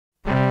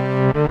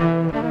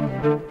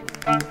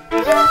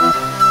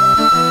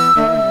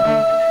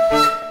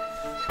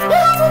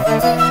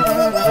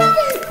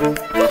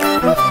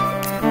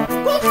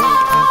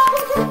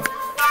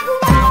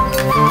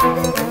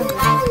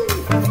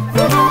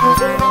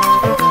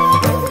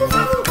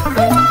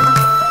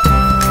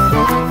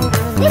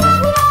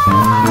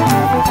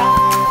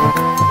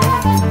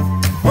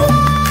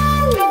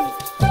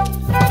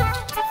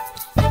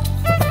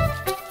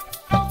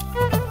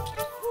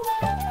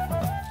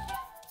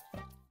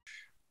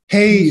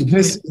Hey,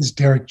 this is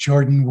Derrik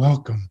Jordan.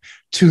 Welcome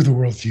to the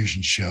World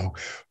Fusion Show,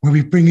 where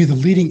we bring you the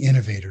leading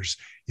innovators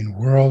in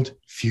world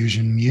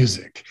fusion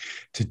music.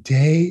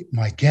 Today,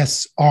 my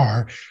guests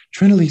are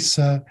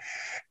Trinalisa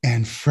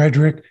and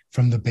Frederick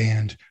from the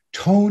band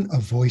Tone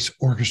of Voice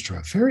Orchestra,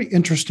 a very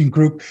interesting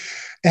group.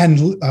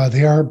 And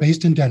they are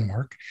based in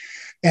Denmark,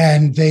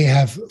 and they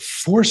have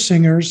 4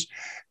 singers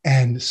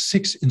and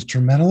 6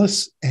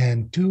 instrumentalists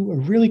and do a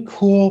really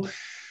cool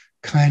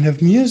kind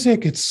of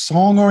music. It's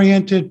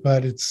song-oriented,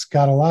 but it's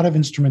got a lot of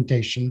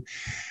instrumentation.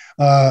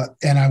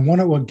 And I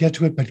want to get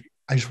to it, but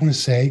I just want to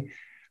say,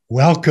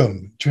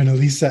 welcome,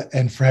 Trinalisa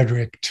and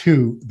Frederick,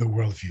 to the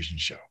World Fusion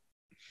Show.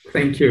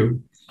 Thank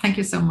you. Thank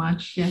you so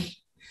much. Yeah.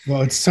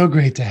 Well, it's so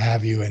great to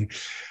have you. And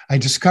I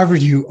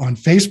discovered you on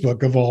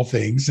Facebook, of all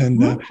things, and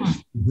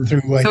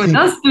through so it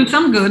does do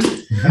some good.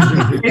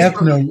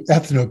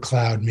 Ethno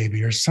Cloud,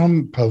 maybe, or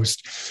some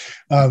post.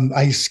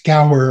 I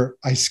scour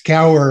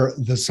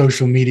the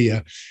social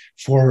media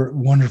for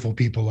wonderful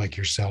people like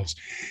yourselves,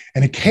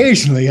 and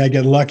occasionally I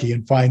get lucky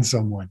and find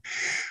someone.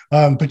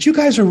 But you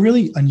guys are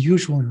really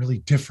unusual and really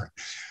different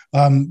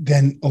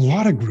than a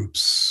lot of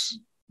groups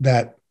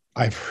that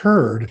I've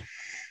heard.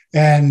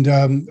 And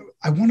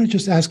I want to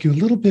just ask you a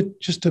little bit,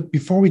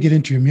 before we get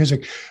into your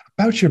music,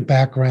 about your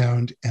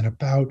background and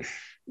about,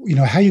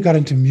 how you got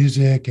into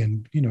music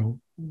and,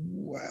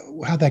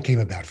 how that came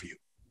about for you.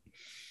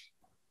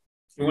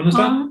 You want to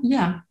start?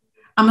 Yeah.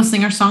 I'm a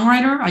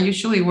singer-songwriter. I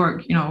usually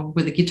work,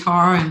 with a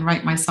guitar and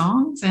write my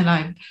songs. And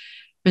I've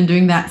been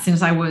doing that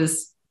since I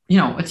was,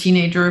 a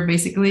teenager,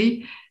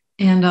 basically.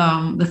 And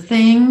the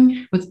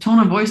thing with Tone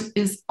of Voice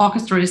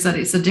Orchestra is that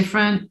it's a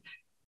different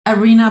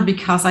arena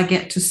because I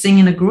get to sing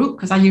in a group,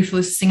 because I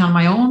usually sing on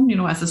my own,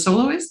 as a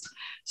soloist.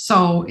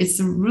 So it's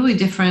a really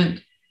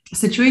different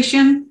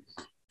situation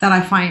that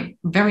I find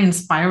very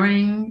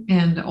inspiring.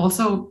 And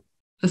also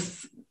the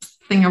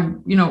thing of,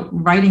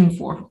 writing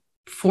for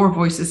 4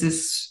 voices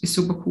is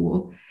super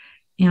cool.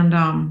 And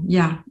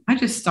I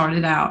just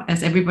started out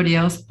as everybody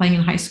else, playing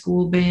in high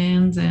school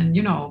bands and,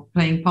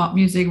 playing pop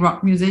music,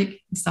 rock music,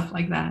 and stuff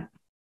like that.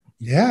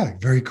 Yeah,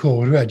 very cool.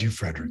 What about you,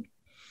 Frederick?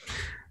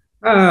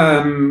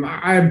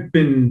 I've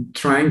been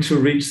trying to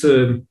reach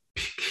the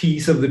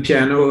keys of the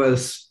piano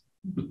as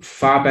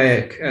far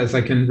back as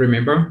I can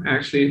remember,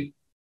 actually,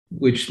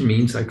 which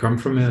means I come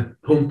from a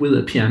home with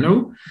a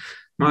piano.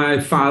 My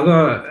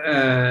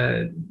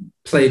father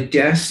played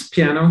jazz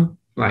piano,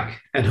 like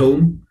at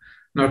home,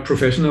 not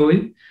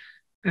professionally.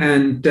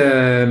 And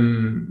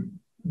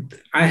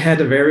I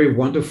had a very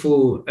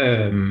wonderful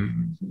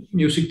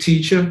music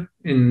teacher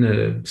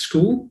in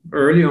school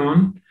early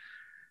on,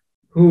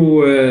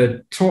 who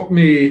taught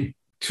me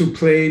to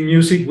play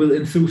music with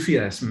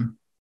enthusiasm.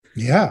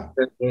 Yeah.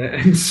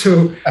 And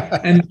so,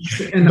 and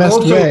best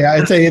also, way,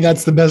 I'd say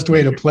that's the best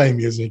way to play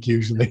music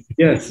usually.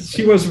 Yes,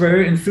 she was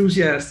very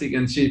enthusiastic,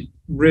 and she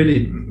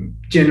really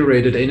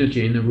generated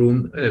energy in the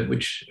room,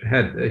 which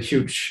had a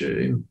huge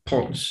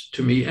importance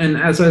to me. And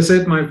as I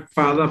said, my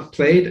father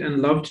played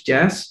and loved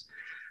jazz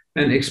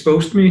and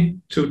exposed me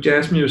to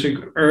jazz music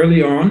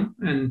early on,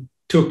 and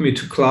took me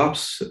to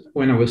clubs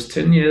when I was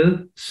 10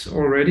 years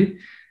already.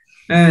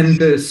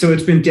 And so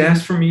it's been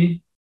jazz for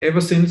me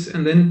ever since.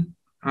 And then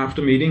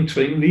after meeting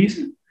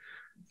Trinalisa,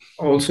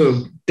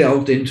 also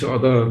delved into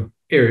other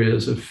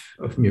areas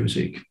of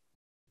music.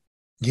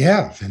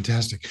 Yeah,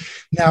 fantastic.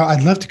 Now,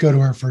 I'd love to go to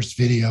our first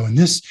video. And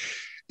this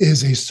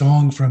is a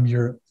song from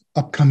your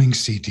upcoming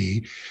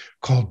CD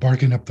called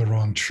Barking Up the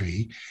Wrong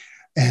Tree.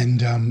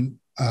 And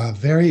a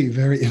very,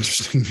 very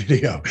interesting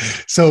video.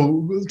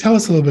 So tell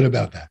us a little bit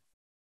about that.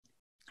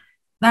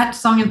 That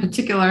song in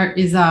particular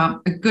is a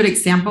good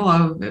example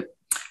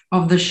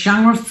of the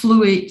genre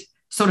fluid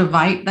sort of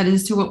vibe that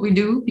is to what we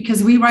do,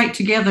 because we write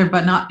together,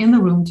 but not in the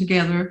room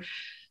together.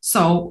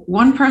 So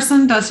one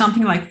person does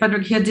something like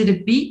Frederick here did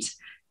a beat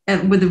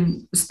with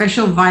a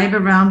special vibe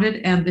around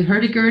it and the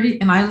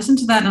hurdy-gurdy. And I listened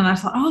to that and I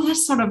thought, oh,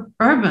 that's sort of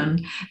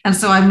urban. And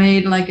so I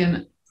made like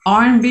an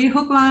R&B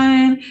hook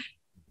line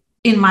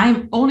in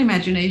my own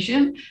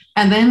imagination.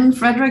 And then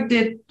Frederick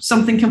did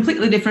something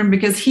completely different,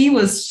 because he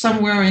was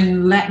somewhere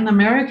in Latin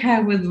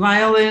America with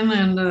violin.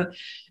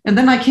 And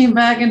then I came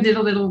back and did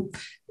a little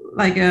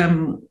like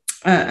a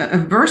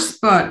verse,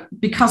 but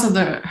because of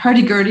the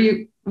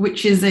hurdy-gurdy,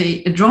 which is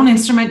a drone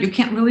instrument, you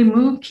can't really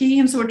move key.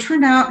 And so it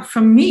turned out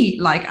for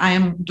me, like I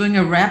am doing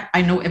a rap.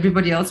 I know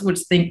everybody else would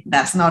think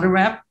that's not a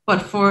rap,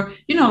 but for,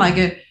 like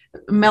a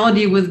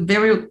melody with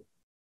very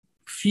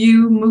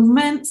few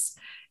movements.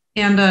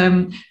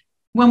 And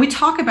when we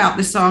talk about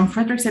this song,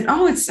 Frederick said,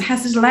 oh, it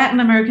has this Latin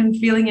American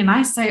feeling. And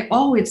I say,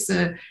 oh, it's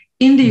a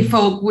indie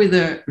folk with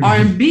a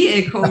R&B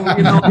echo,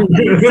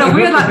 So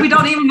we're like, we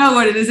don't even know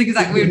what it is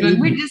exactly we're doing.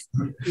 We just,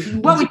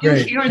 what we do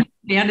here in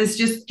the end is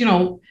just,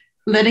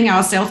 letting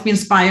ourselves be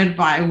inspired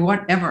by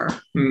whatever.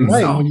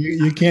 Right. So, well,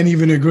 you can't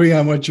even agree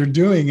on what you're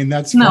doing, and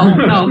that's fine.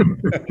 No.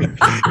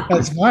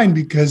 That's fine,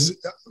 because,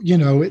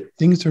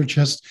 things are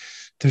just,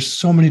 there's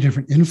so many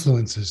different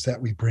influences that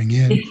we bring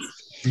in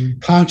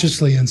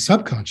consciously and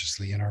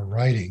subconsciously in our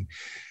writing.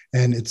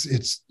 And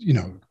it's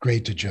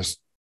great to just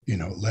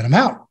let them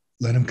out,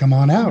 let them come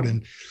on out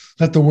and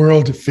let the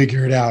world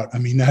figure it out. I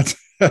mean, that's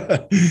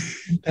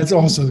that's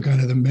also kind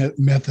of the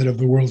method of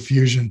the World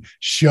Fusion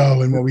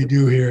show. And what we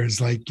do here is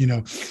like,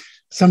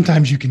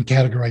 sometimes you can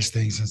categorize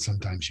things and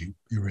sometimes you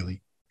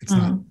really, it's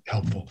not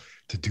helpful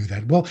to do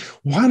that. Well,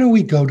 why don't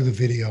we go to the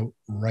video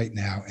right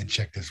now and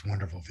check this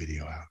wonderful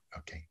video out?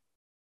 Okay.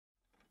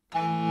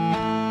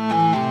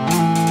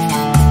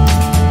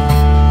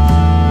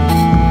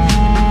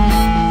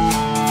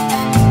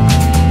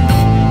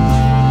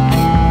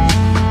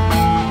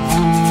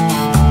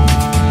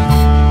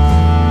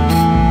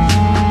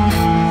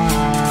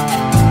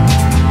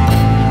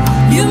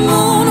 You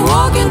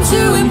moonwalking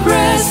to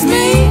impress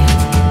me,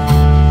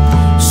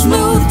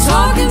 smooth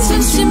talking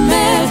since you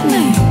met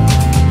me.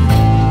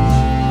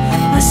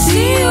 I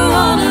see you're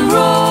on a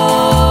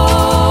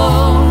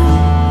roll.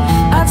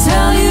 I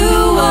tell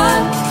you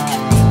what,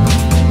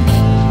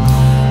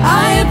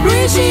 I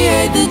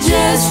appreciate the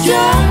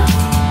gesture.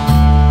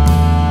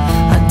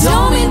 I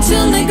don't mean to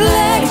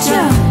neglect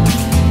you,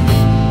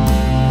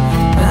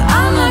 but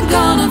I'm not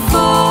gonna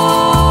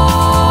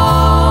fall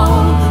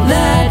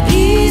that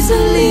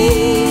easily.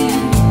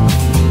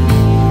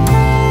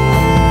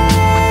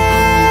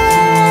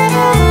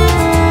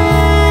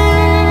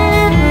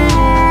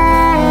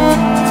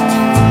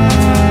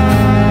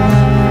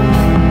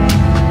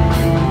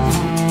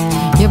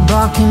 You're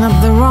barking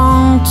up the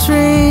wrong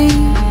tree.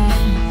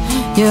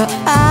 Your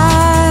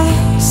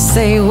eyes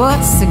say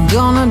what's it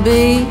gonna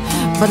be,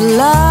 but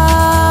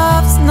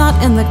love's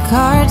not in the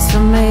cards for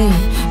me,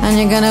 and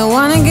you're gonna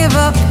wanna give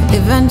up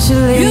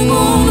eventually. You're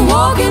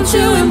moonwalking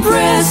to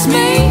impress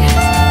me,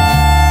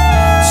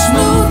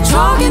 smooth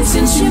talking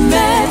since you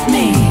met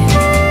me.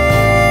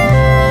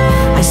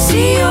 I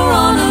see you're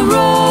on a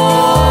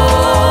roll.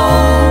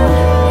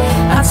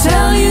 I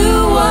tell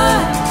you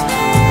what,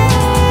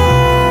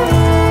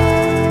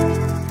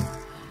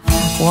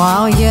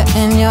 while you're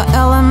in your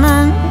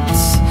element,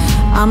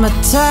 I'm a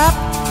tap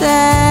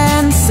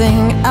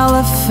dancing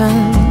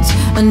elephant,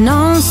 a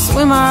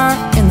non-swimmer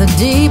in the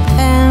deep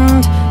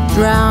end,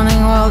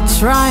 drowning while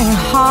trying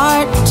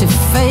hard to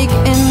fake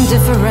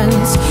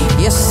indifference.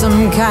 You're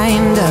some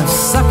kind of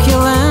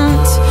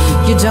succulent.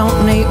 You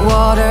don't need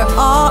water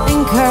or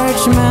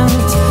encouragement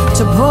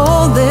to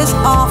pull this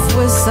off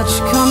with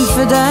such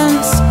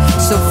confidence.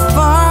 So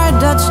far I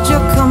dodged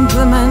your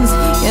compliments,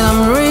 and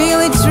I'm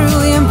really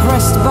truly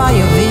impressed by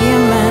your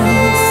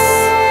vehemence.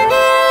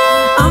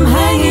 I'm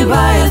hanging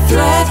by a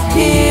thread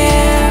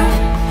here,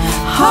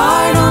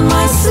 heart on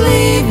my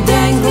sleeve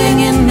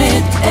dangling in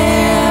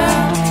midair.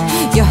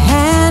 Your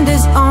hand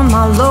is on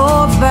my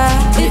lower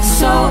back. It's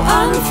so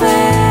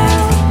unfair.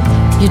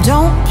 You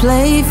don't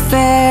play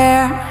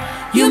fair.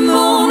 You're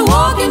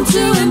moonwalking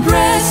to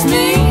impress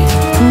me,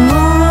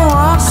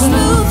 moonwalking,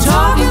 smooth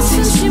talking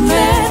since you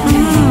met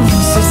me.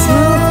 So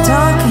smooth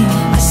talking,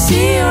 I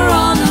see you're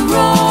on the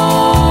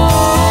roll.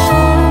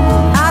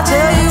 I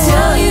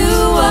tell you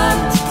what,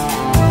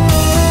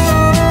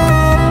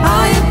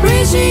 I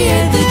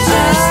appreciate the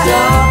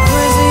gesture.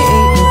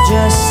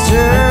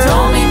 I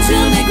don't mean to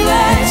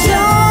neglect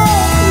you.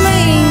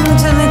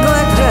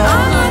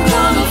 I'm not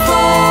gonna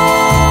fall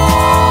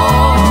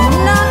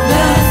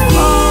that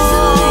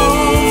easily.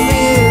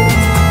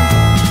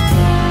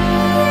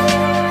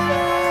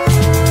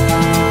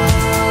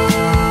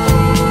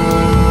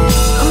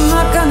 I'm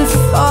not gonna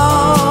fall.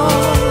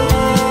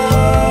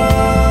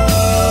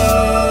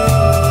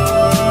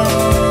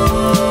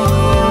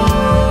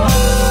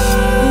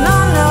 No,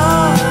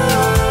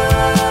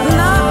 I'm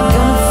not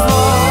gonna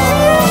fall.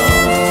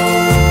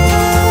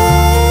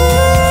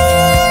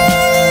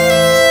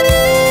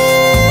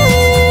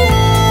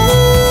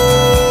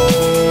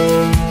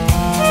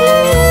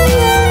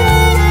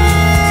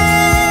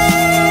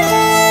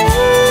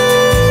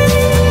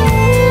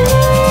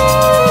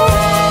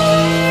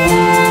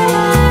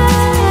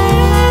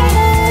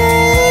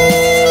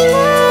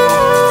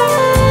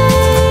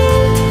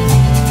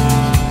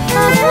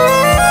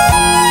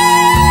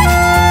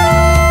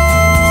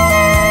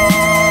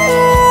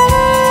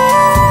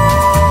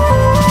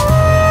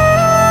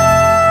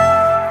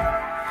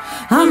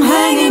 I'm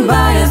hanging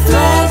by a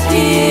thread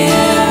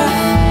here,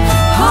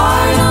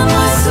 heart on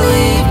my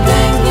sleeve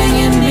dangling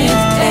in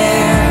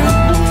midair.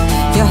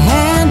 Your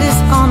hand is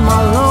on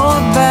my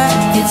lower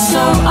back. It's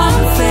so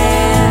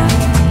unfair.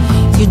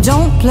 You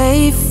don't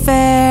play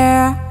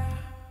fair.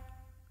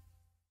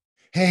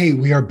 Hey,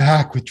 we are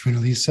back with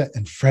Trinalisa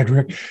and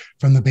Frederick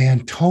from the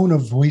band Tone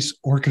of Voice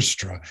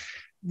Orchestra.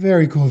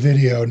 Very cool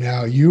video.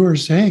 Now, you were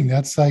saying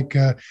that's like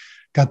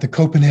got the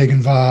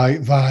Copenhagen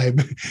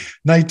vibe,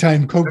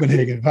 nighttime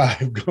Copenhagen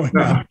vibe going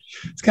on.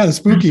 It's kind of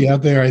spooky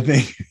out there, I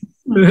think.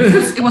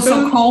 It was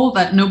so cold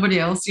that nobody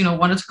else,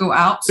 wanted to go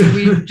out. So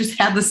we just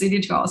had the city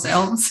to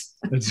ourselves.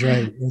 That's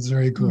right. That's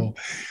very cool.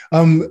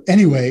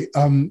 Anyway,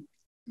 I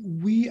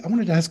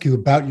wanted to ask you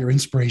about your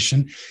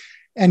inspiration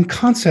and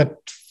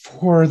concept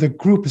for the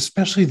group,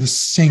 especially the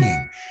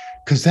singing,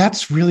 because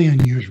that's really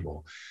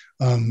unusual.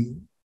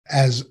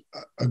 as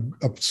a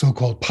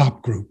so-called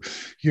pop group.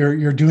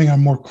 You're doing a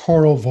more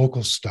choral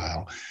vocal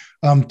style.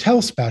 Tell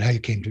us about how you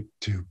came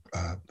to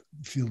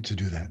feel to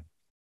do that.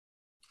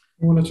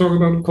 You want to talk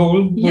about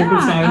choral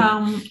vocal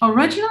style?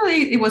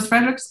 Originally, it was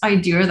Frederick's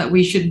idea that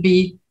we should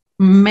be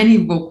many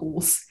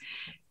vocals.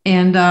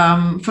 And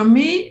for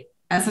me,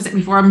 as I said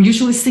before, I'm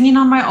usually singing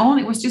on my own.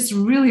 It was just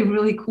really,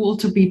 really cool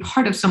to be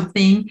part of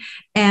something.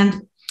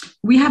 And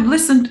I have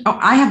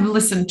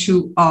listened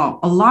to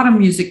a lot of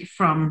music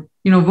from,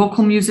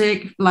 vocal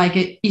music,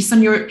 like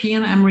Eastern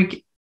European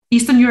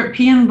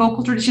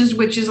vocal traditions,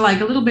 which is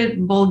like a little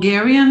bit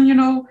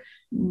Bulgarian,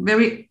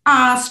 very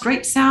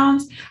straight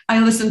sounds. I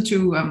listen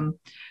to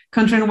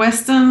country and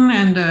western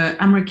and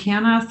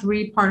Americana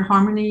 3-part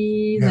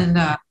harmonies, and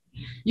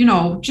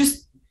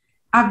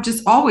I've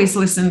just always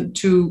listened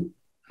to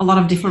a lot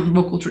of different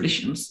vocal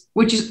traditions,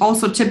 which is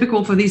also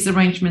typical for these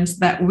arrangements,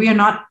 that we are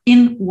not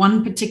in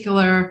one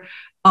particular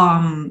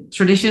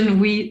tradition.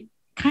 We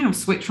kind of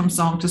switch from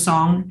song to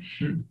song.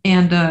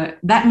 And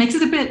that makes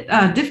it a bit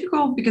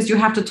difficult, because you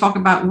have to talk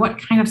about what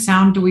kind of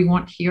sound do we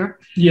want here.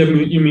 Yeah,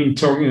 you mean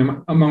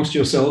talking amongst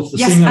yourself, the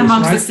yes, singers,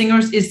 amongst right? the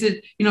singers. Is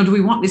it, do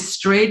we want this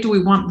straight? Do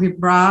we want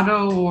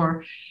vibrato?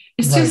 Or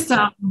it's just,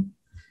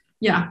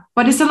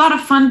 but it's a lot of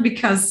fun,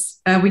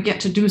 because we get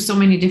to do so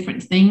many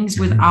different things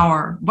with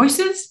our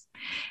voices.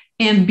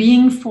 And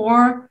being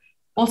 4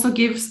 also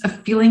gives a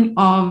feeling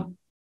of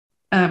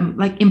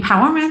like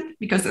empowerment,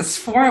 because there's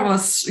 4 of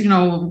us,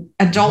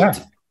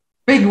 adult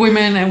big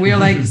women, and we're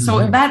like,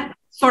 so that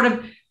sort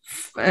of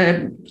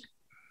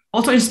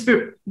also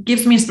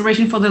gives me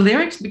inspiration for the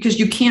lyrics, because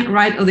you can't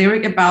write a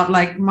lyric about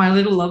like my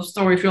little love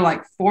story if you're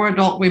like 4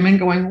 adult women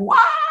going, wow.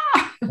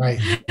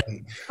 Right.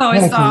 So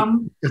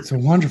it's a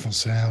wonderful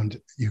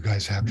sound you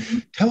guys have.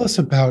 Tell us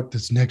about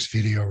this next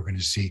video we're going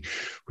to see,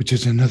 which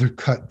is another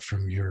cut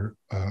from your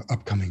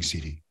upcoming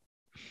CD.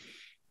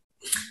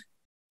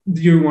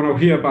 Do you want to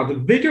hear about the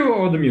video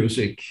or the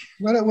music?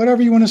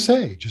 Whatever you want to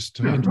say. Just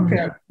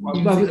okay.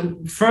 Well,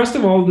 first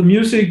of all, the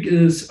music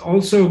is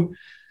also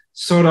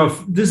sort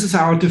of, this is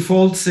our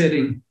default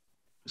setting,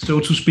 so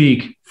to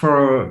speak,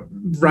 for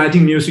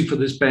writing music for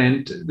this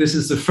band. This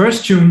is the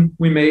first tune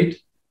we made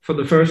for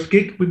the first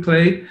gig we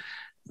played.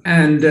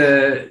 And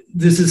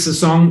this is a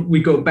song we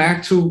go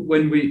back to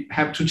when we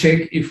have to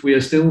check if we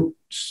are still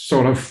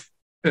sort of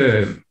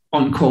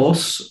on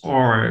course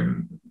or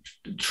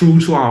true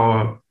to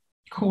our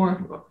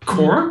core.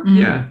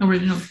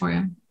 Original core,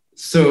 yeah.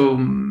 So,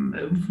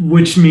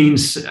 which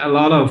means a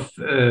lot of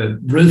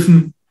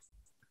rhythm,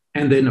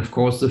 and then of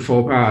course the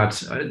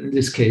 4-part, in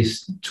this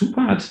case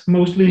 2-part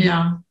mostly,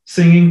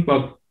 singing,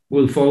 but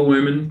with 4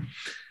 women.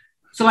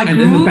 So like, and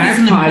then the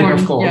bagpipe,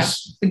 of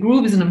course. The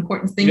groove is an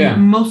important thing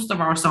in most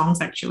of our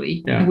songs,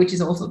 actually, which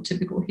is also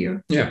typical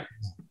here. Yeah.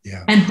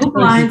 And hook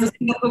lines,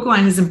 the hook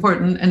line is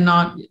important, and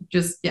not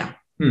just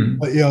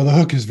But the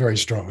hook is very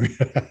strong,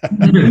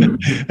 and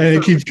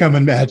it keeps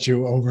coming at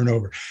you over and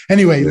over.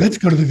 Anyway, let's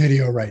go to the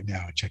video right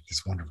now and check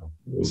this wonderful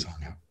song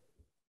out.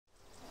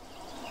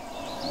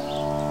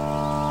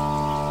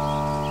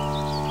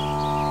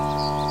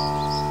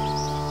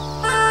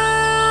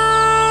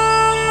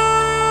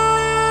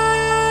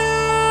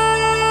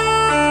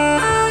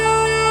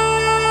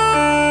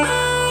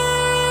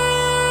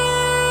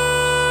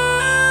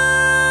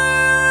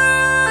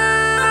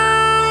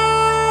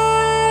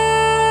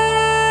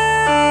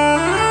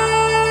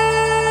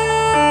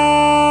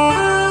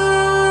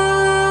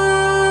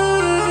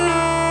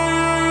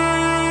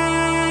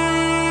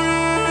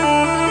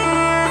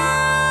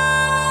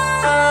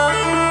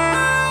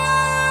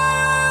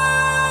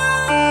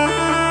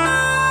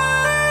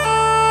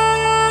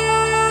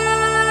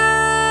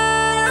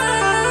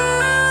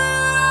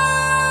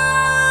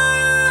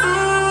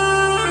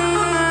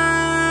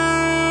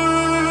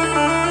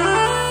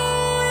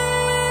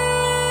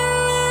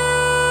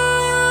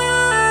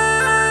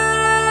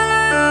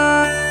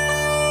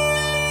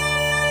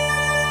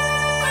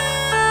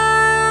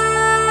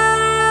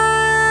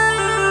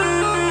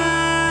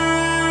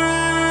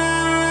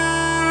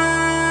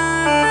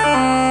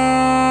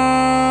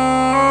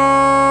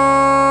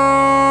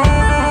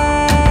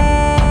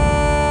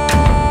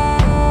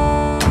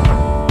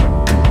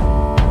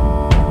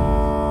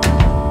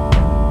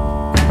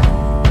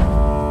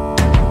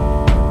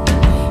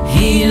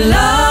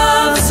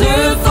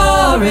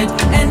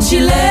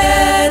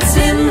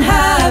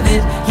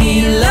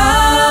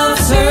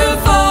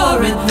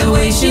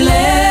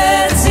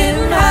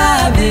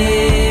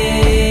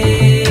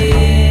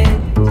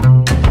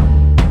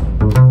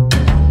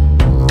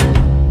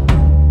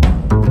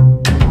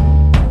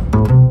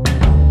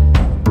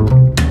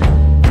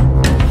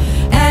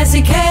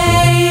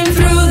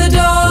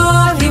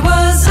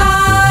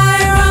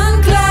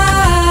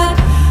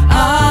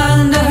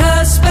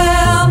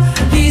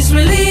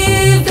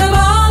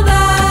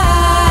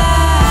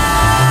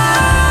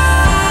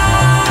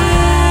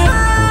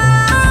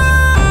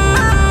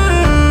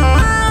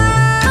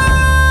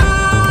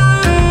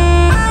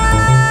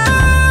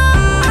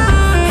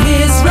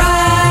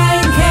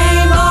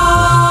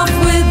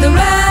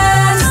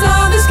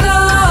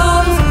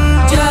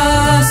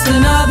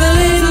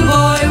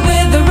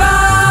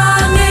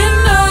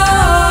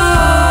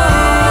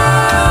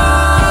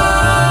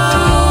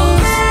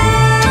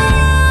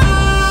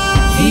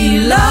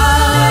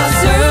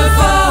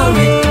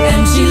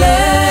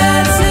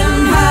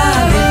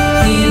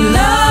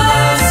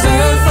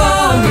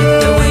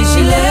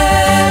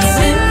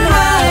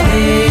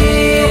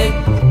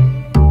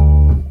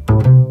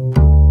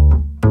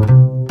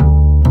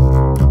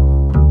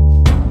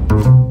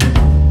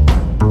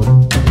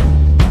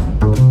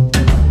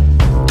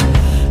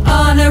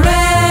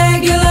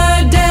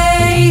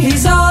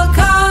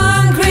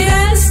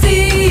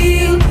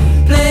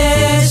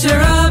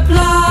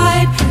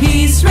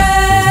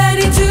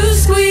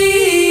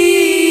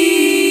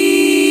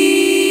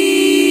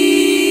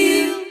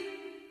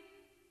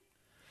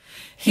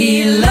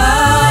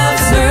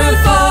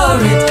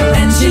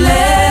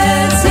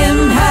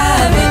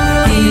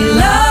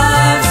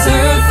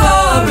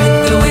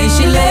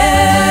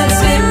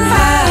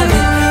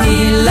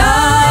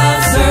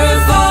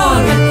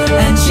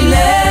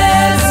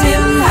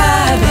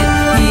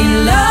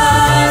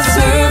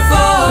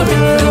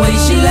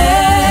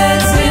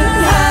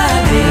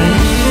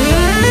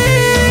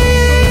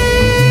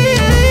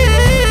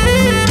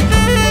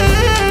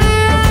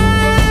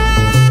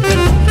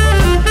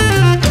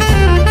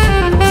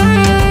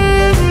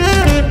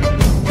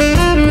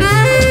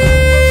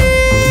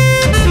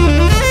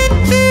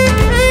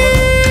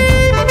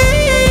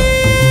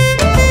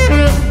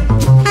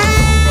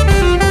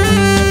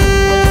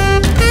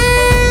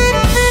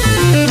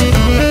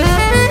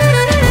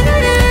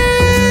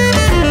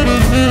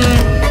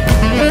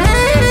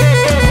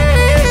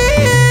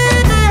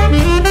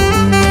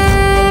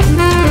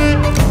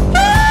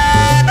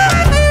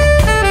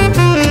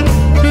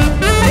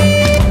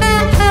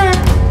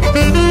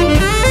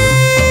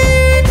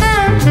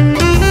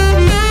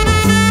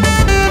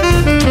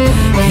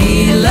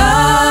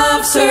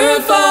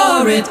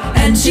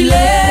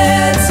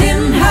 lets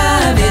him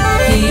have it.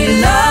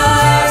 He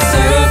loves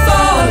her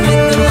for it,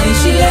 the way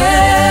she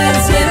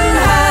lets him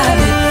have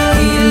it.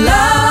 He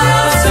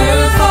loves her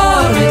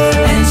for it,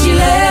 and she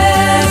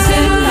lets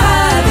him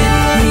have it.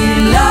 He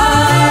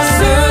loves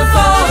her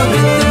for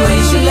it, the way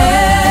she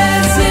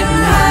lets him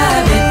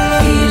have it.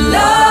 He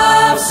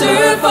loves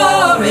her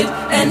for it,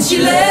 and she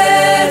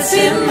lets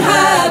him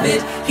have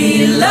it.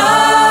 He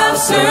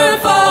loves her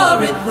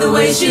for it, the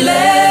way she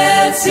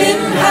lets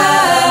him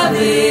have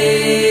it.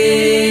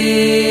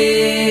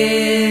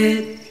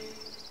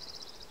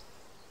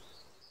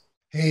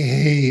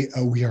 Hey,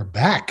 we are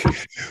back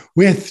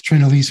with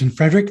Trinalise and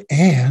Frederick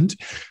and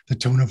the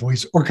Tone of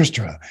Voice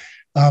Orchestra.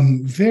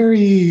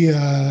 Very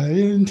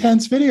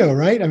intense video,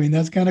 right? I mean,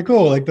 that's kind of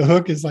cool. Like the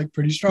hook is like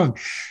pretty strong.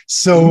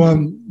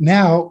 So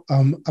now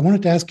I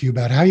wanted to ask you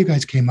about how you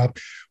guys came up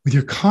with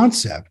your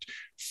concept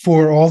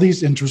for all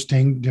these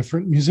interesting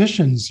different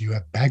musicians. You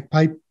have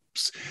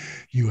bagpipes,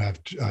 you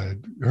have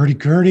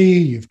hurdy-gurdy,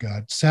 you've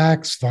got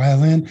sax,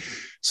 violin.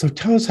 So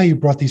tell us how you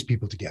brought these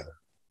people together.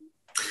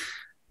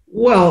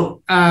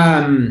 Well,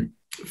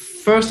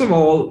 first of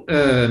all,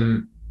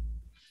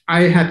 I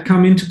had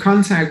come into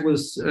contact with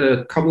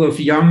a couple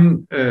of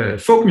young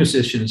folk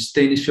musicians,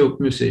 Danish folk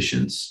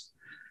musicians,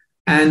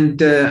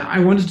 and I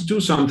wanted to do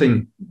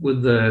something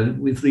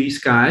with these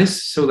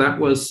guys. So that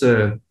was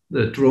the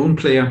drone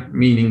player,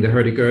 meaning the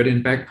hurdy-gurdy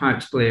and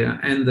bagpipes player,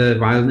 and the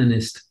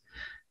violinist.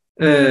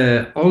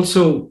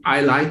 Also,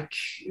 I like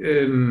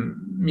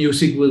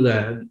music with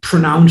a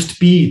pronounced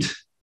beat.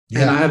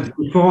 Yeah. And I have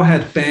before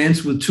had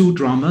bands with two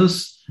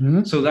drummers,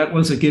 so that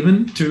was a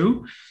given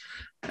too.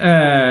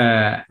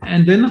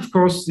 And then, of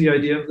course, the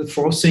idea of the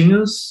four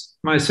singers,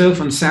 myself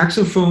on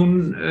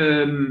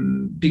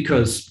saxophone,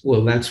 because,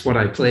 well, that's what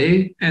I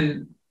play.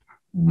 And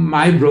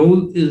my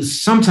role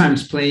is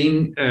sometimes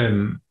playing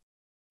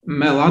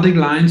melodic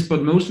lines,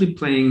 but mostly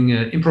playing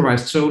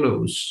improvised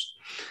solos,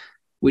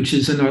 which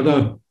is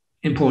another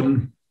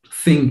important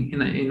thing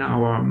in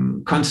our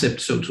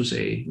concept, so to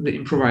say, the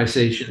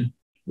improvisation,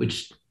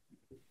 which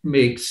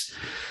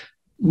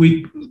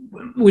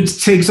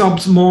takes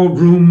up more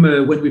room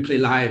when we play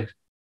live.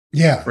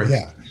 Yeah, right.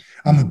 Yeah.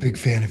 I'm a big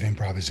fan of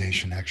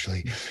improvisation,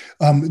 actually.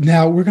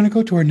 Now we're going to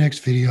go to our next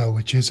video,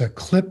 which is a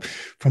clip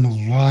from a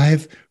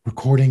live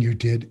recording you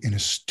did in a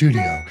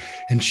studio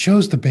and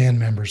shows the band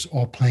members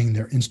all playing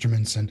their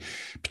instruments and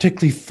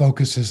particularly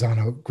focuses on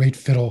a great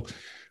fiddle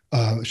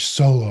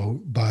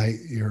solo by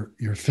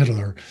your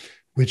fiddler,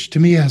 which to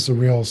me has a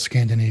real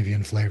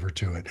Scandinavian flavor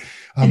to it.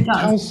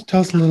 Tell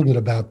us a little bit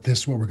about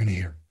this, what we're going to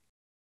hear.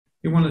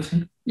 You want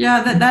to?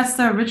 Yeah, that's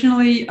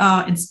originally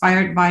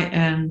inspired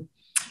by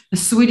the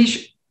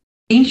Swedish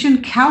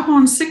ancient cow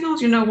horn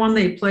signals. You know, one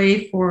they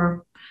play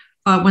for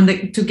when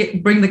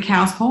bring the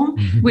cows home,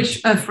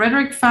 which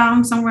Frederick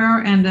found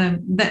somewhere,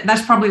 and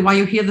that's probably why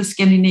you hear the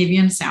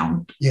Scandinavian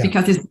sound,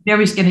 because it's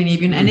very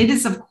Scandinavian, and it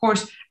is, of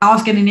course, our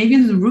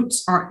Scandinavian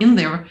roots are in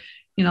there.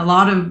 In a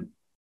lot of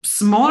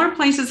smaller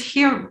places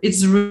here,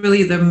 it's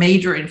really the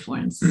major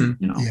influence. You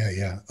know.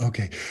 Yeah.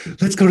 Okay,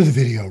 let's go to the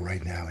video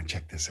right now and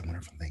check this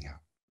wonderful thing out.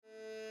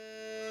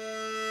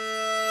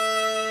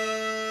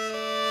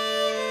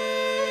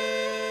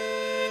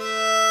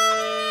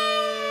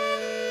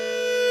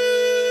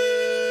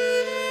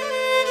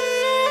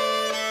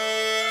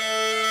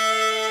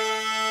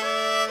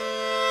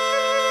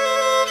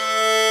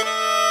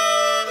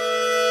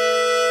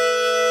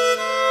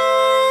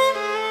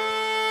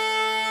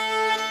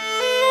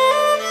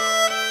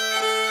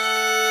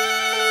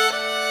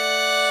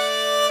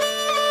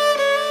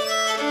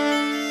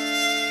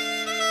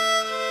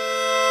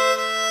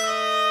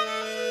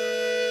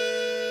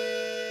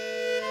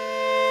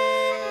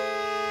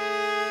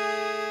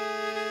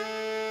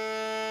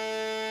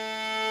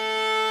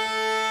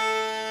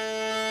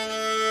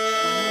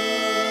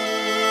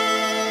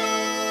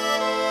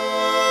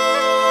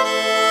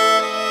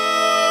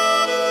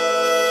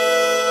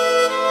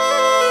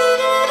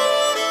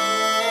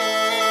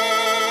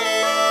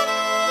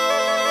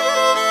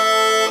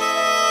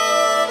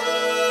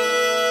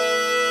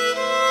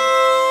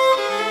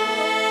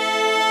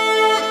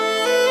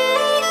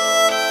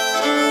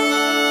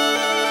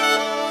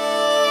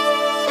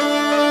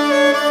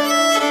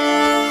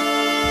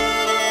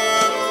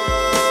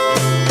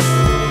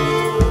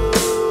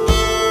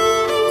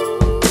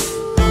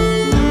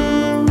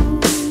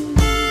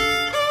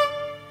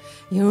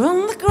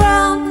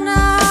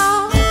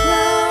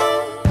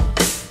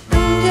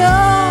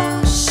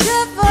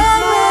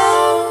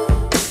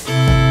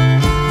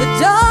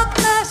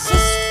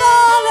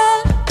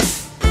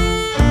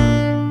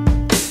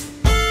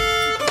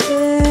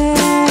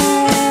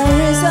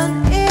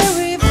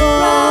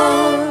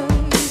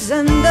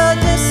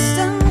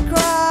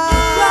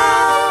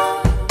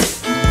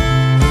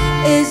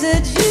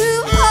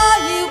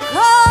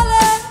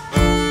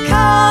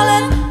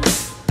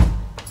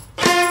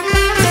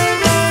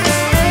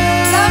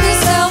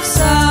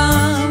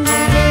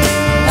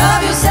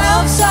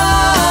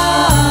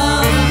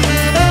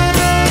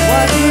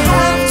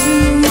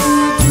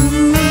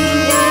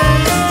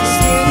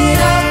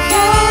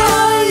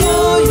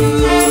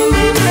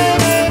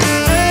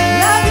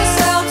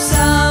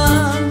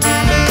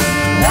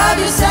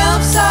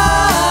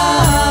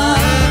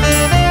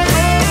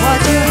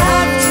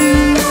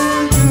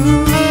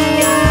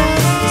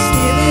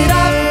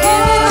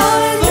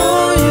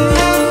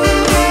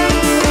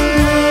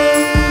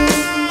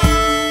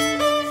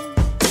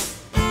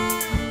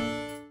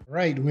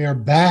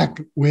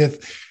 back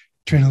with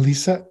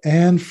Trinalisa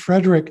and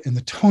Frederick and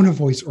the Tone of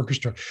Voice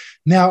Orchestra.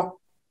 Now,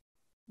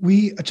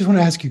 I just want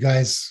to ask you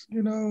guys, a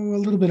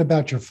little bit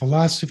about your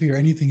philosophy or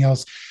anything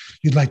else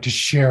you'd like to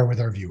share with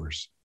our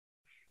viewers.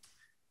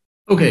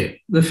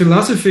 Okay, the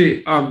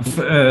philosophy of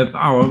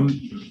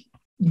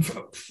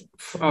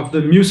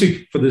the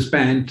music for this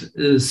band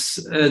is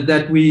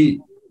that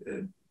we,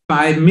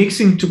 by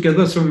mixing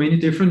together so many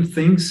different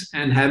things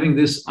and having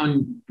this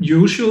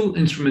unusual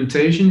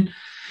instrumentation,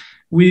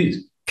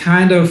 we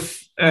kind of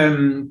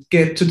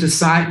get to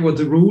decide what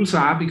the rules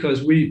are,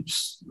 because we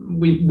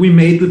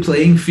made the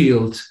playing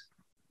field,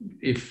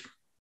 if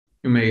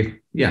you may,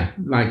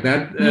 like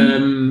that,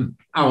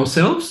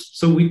 ourselves.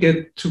 So we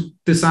get to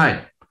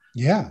decide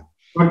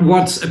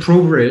what's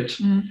appropriate,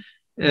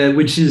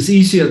 which is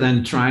easier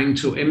than trying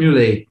to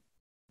emulate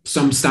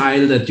some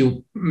style that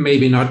you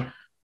maybe not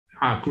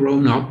are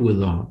grown up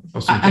with or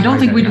something. I don't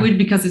think we do it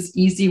because it's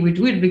easy. We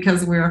do it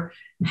because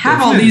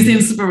have all these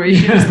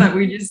inspirations that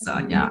we just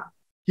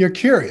You're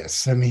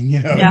curious. I mean,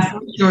 Yes,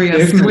 we're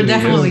curious. We're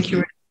definitely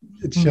curious.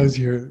 It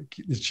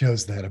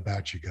shows that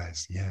about you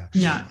guys. Yeah.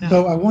 Yeah.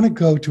 So I want to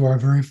go to our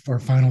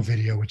final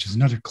video, which is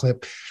another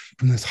clip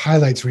from this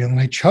highlights reel. And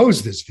I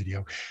chose this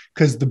video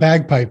because the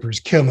bagpiper's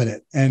killing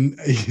it and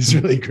he's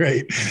really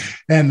great.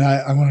 And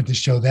I wanted to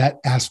show that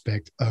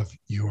aspect of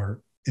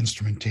your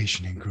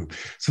instrumentation and group.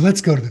 So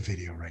let's go to the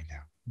video right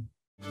now.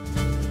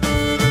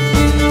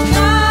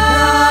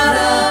 Got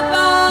a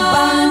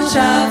bunch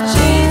of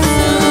cheap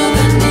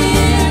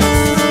souvenirs,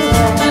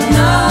 but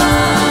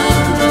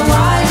none the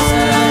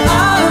wiser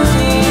are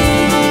we.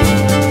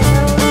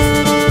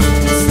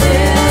 You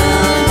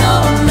still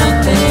know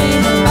nothing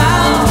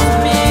about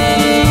me.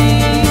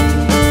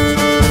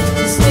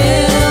 You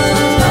still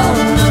know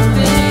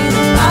nothing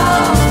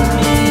about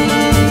me.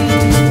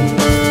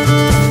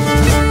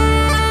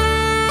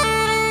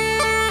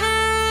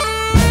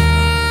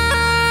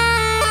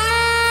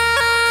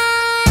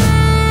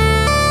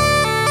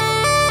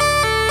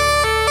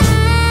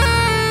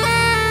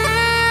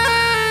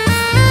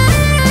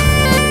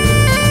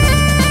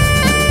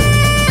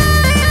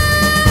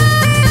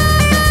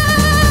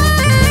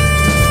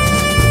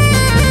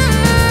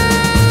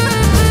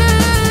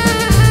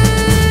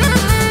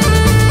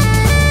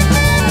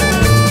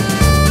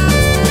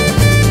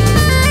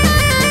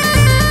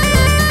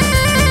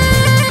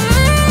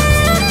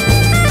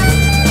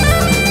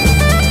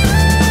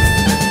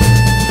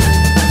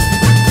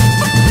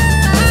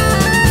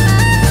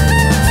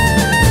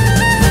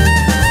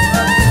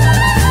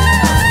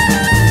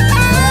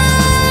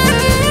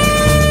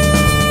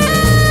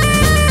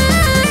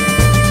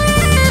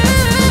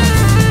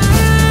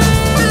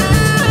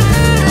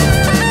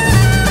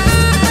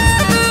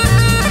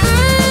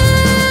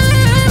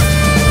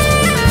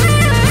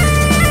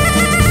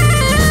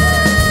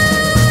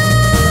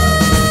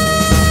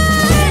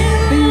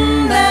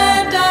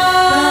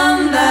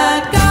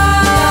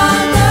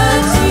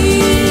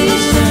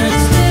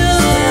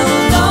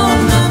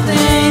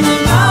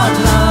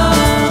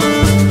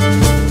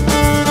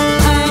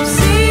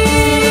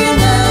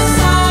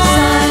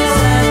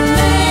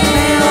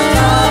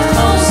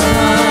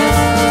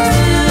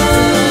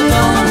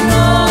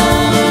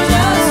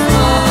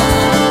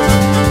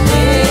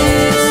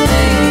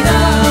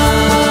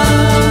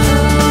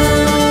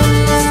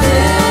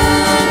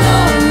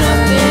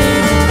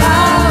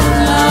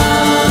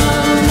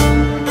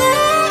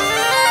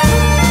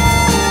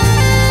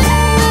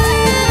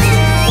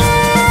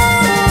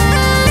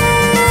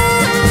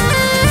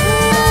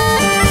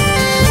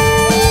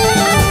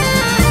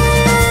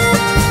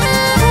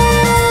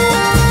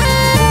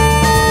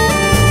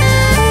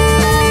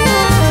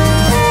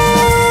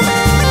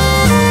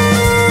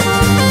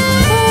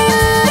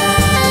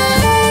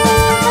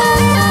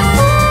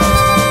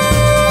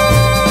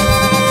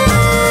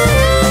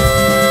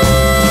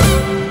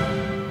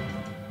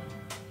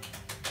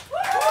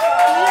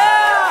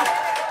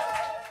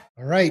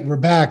 We're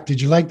back.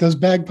 Did you like those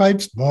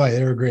bagpipes? Boy,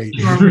 they were great.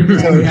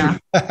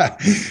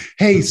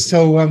 Hey,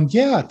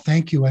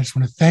 thank you. I just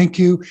want to thank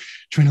you,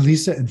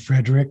 Trinalisa and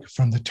Frederick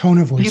from the Tone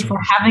of Voice. Thank you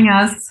for having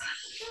us.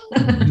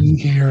 Being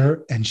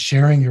here and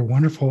sharing your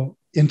wonderful,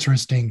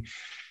 interesting,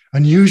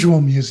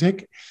 unusual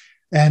music.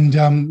 And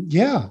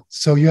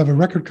so you have a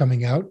record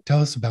coming out.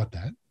 Tell us about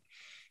that.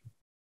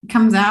 It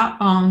comes out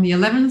on the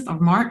 11th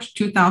of March,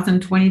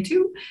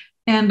 2022,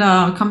 and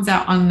comes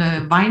out on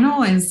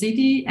vinyl and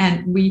CD.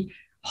 And we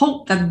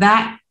hope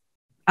that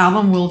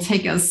album will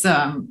take us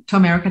to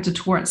America to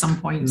tour at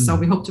some point. So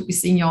we hope to be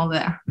seeing you all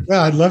there.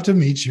 Well, I'd love to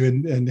meet you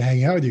and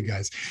hang out with you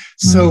guys.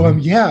 So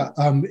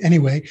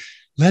anyway,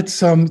 let's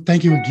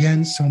thank you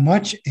again so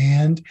much.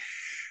 And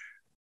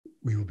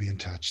we will be in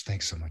touch.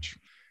 Thanks so much.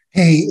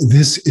 Hey,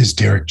 this is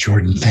Derrik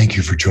Jordan. Thank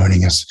you for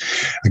joining us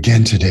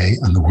again today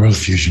on the World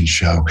Fusion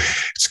Show.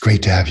 It's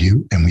great to have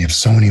you. And we have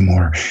so many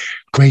more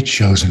great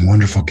shows and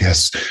wonderful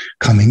guests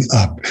coming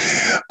up.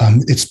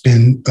 It's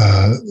been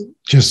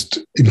just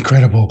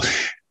incredible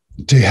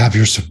to have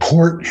your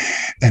support,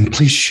 and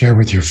please share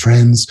with your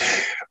friends.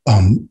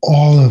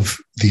 All of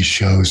these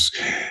shows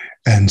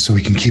and so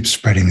we can keep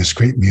spreading this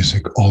great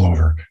music all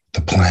over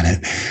the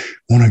planet. I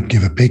want to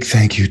give a big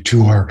thank you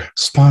to our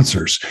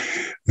sponsors,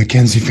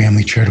 Mackenzie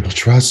Family Charitable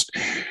Trust,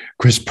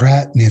 Chris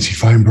Pratt, Nancy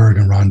Feinberg,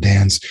 and Ron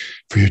Dans,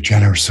 for your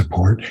generous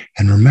support.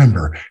 And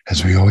remember,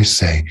 as we always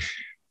say,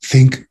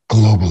 think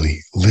globally,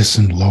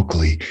 listen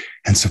locally,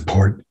 and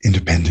support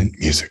independent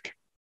music.